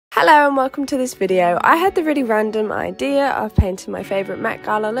Hello and welcome to this video. I had the really random idea of painting my favourite Met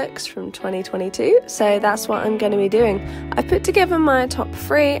Gala looks from 2022, so that's what I'm going to be doing. I put together my top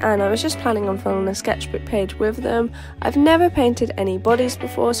 3 and I was just planning on filling a sketchbook page with them. I've never painted any bodies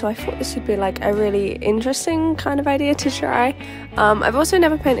before, so I thought this would be like a really interesting kind of idea to try. I've also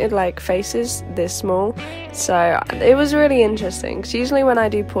never painted like faces this small, so it was really interesting because usually when I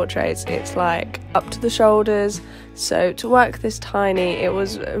do portraits it's like up to the shoulders, so to work this tiny it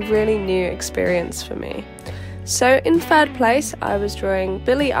was a really new experience for me. So in third place I was drawing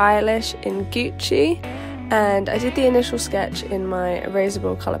Billie Eilish in Gouache, and I did the initial sketch in my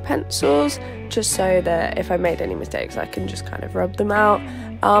erasable colour pencils just so that if I made any mistakes I can just kind of rub them out.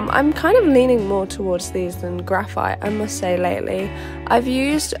 I'm kind of leaning more towards these than graphite, I must say, lately. I've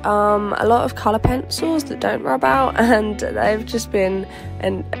used a lot of colour pencils that don't rub out, and they've just been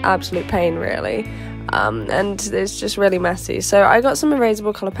an absolute pain really. And it's just really messy. So I got some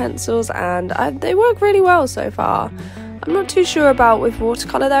erasable colour pencils and they work really well so far. I'm not too sure about with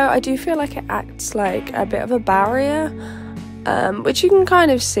watercolour though. I do feel like it acts like a bit of a barrier, which you can kind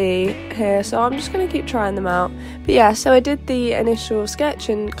of see here, so I'm just going to keep trying them out. But yeah, so I did the initial sketch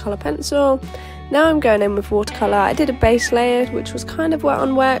in colour pencil. Now I'm going in with watercolour. I did a base layer which was kind of wet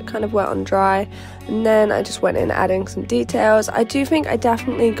on wet, kind of wet on dry, and then I just went in adding some details. I do think I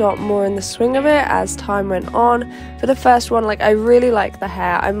definitely got more in the swing of it as time went on. For the first one, like, I really like the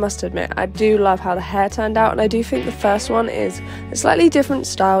hair. I must admit, I do love how the hair turned out, and I do think the first one is a slightly different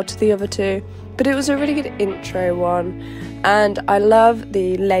style to the other two, but it was a really good intro one. And I love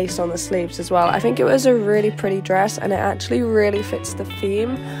the lace on the sleeves as well. I think it was a really pretty dress and it actually really fits the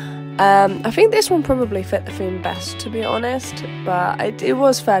theme. I think this one probably fit the theme best, to be honest, but it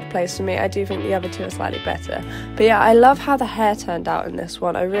was third place for me. I do think the other two are slightly better. But yeah, I love how the hair turned out in this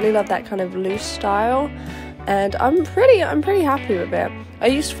one. I really love that kind of loose style, and I'm pretty happy with it. I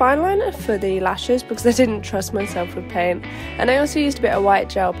used fineliner for the lashes because I didn't trust myself with paint, and I also used a bit of white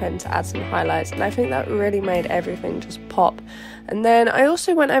gel pen to add some highlights, and I think that really made everything just pop. And then I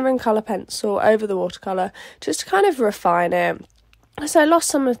also went over in colour pencil over the watercolour just to kind of refine it. So I lost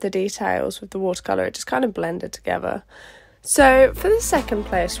some of the details with the watercolour, it just kind of blended together. So for the second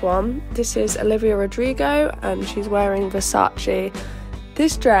place one, this is Olivia Rodrigo and she's wearing Versace.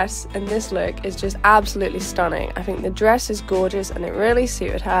 This dress and this look is just absolutely stunning. I think the dress is gorgeous and it really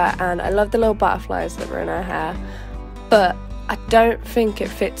suited her, and I love the little butterflies that were in her hair, but I don't think it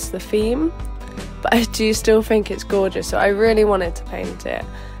fits the theme, but I do still think it's gorgeous, so I really wanted to paint it.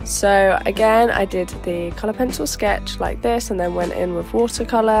 So again, I did the colour pencil sketch like this and then went in with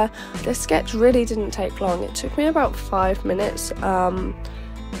watercolour. The sketch really didn't take long. It took me about 5 minutes,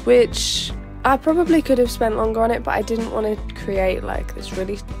 which I probably could have spent longer on it, but I didn't want to create like this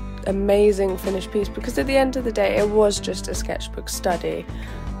really amazing finished piece because at the end of the day it was just a sketchbook study.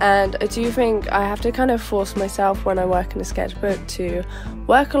 And I do think I have to kind of force myself when I work in a sketchbook to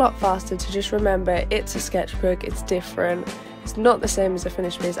work a lot faster, to just remember it's a sketchbook, it's different. It's not the same as a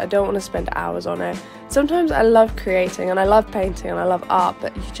finished piece. I don't want to spend hours on it. Sometimes I love creating and I love painting and I love art,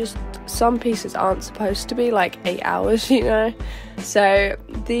 but some pieces aren't supposed to be like 8 hours, you know? So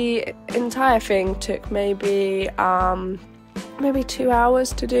the entire thing took maybe 2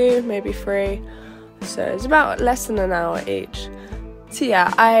 hours to do, maybe 3. So it's about less than an hour each. So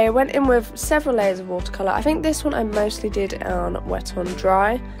yeah, I went in with several layers of watercolour. I think this one I mostly did on wet on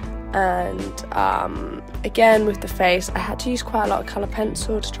dry. And again with the face I had to use quite a lot of colour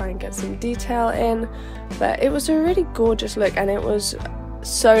pencil to try and get some detail in, but it was a really gorgeous look and it was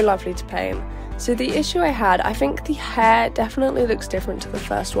so lovely to paint. So the issue I had, I think the hair definitely looks different to the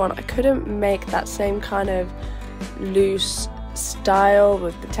first one. I couldn't make that same kind of loose style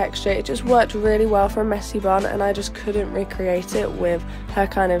with the texture. It just worked really well for a messy bun and I just couldn't recreate it with her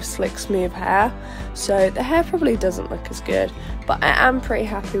kind of slick smooth hair, so the hair probably doesn't look as good, but I am pretty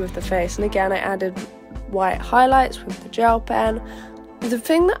happy with the face. And again I added white highlights with the gel pen. The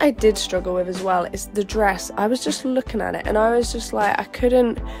thing that I did struggle with as well is the dress. I was just looking at it and I was just like, I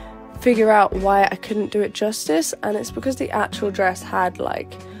couldn't figure out why I couldn't do it justice, and it's because the actual dress had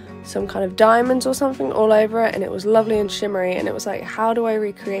like some kind of diamonds or something all over it and it was lovely and shimmery, and it was like, how do I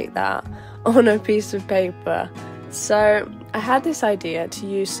recreate that on a piece of paper? So I had this idea to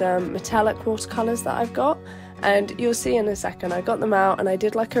use some metallic watercolours that I've got, and you'll see in a second. I got them out and I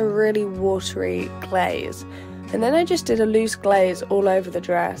did like a really watery glaze, and then I just did a loose glaze all over the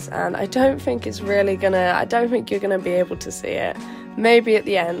dress, and I don't think you're gonna be able to see it. Maybe at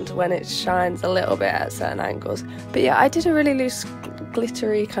the end when it shines a little bit at certain angles, but yeah, I did a really loose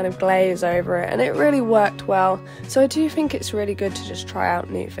glittery kind of glaze over it and it really worked well, so I do think it's really good to just try out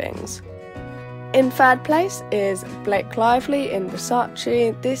new things. In third place is Blake Lively in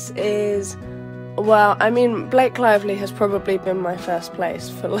Versace. This is, well, I mean, Blake Lively has probably been my first place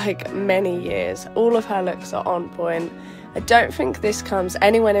for like many years. All of her looks are on point. I don't think this comes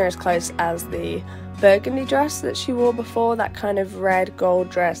anywhere near as close as the burgundy dress that she wore before, that kind of red gold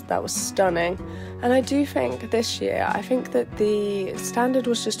dress that was stunning. And I do think this year, I think that the standard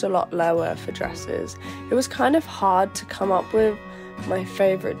was just a lot lower for dresses. It was kind of hard to come up with my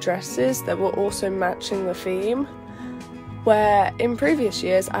favourite dresses that were also matching the theme, where in previous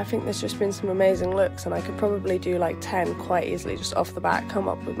years I think there's just been some amazing looks and I could probably do like 10 quite easily just off the bat, come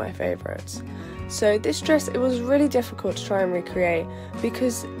up with my favourites. So this dress, it was really difficult to try and recreate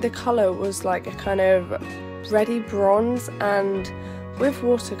because the colour was like a kind of reddy bronze, and with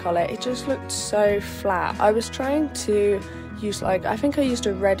watercolour it just looked so flat. I was trying to use I think I used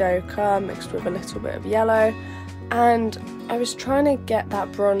a red ochre mixed with a little bit of yellow, and I was trying to get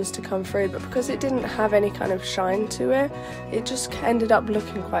that bronze to come through, but because it didn't have any kind of shine to it, it just ended up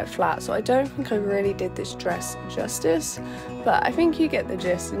looking quite flat. So I don't think I really did this dress justice, but I think you get the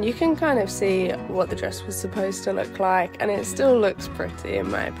gist and you can kind of see what the dress was supposed to look like, and it still looks pretty in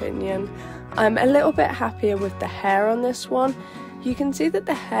my opinion. I'm a little bit happier with the hair on this one. You can see that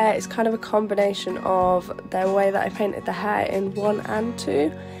the hair is kind of a combination of the way that I painted the hair in 1 and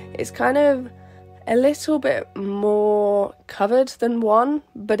 2. It's kind of a little bit more covered than 1,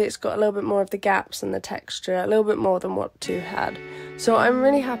 but it's got a little bit more of the gaps and the texture, a little bit more than what 2 had. So I'm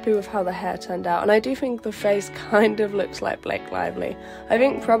really happy with how the hair turned out, and I do think the face kind of looks like Blake Lively. I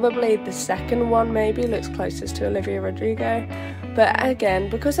think probably the second one maybe looks closest to Olivia Rodrigo, but again,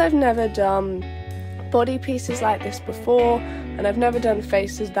 because I've never done body pieces like this before and I've never done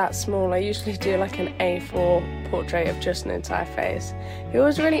faces that small, I usually do like an A4 portrait of just an entire face. It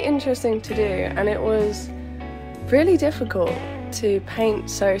was really interesting to do, and it was really difficult to paint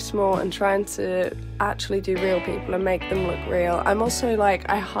so small and trying to actually do real people and make them look real. I'm also like,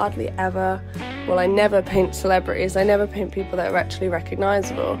 I hardly ever, well, I never paint celebrities, I never paint people that are actually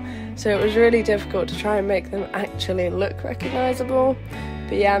recognisable, so it was really difficult to try and make them actually look recognisable.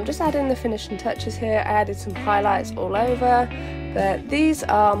 But yeah, I'm just adding the finishing touches here. I added some highlights all over, but these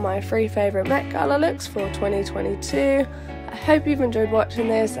are my 3 favourite Met Gala looks for 2022. I hope you've enjoyed watching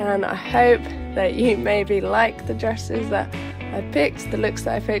this, and I hope that you maybe like the dresses that I picked, the looks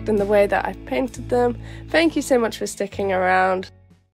that I picked, and the way that I painted them. Thank you so much for sticking around.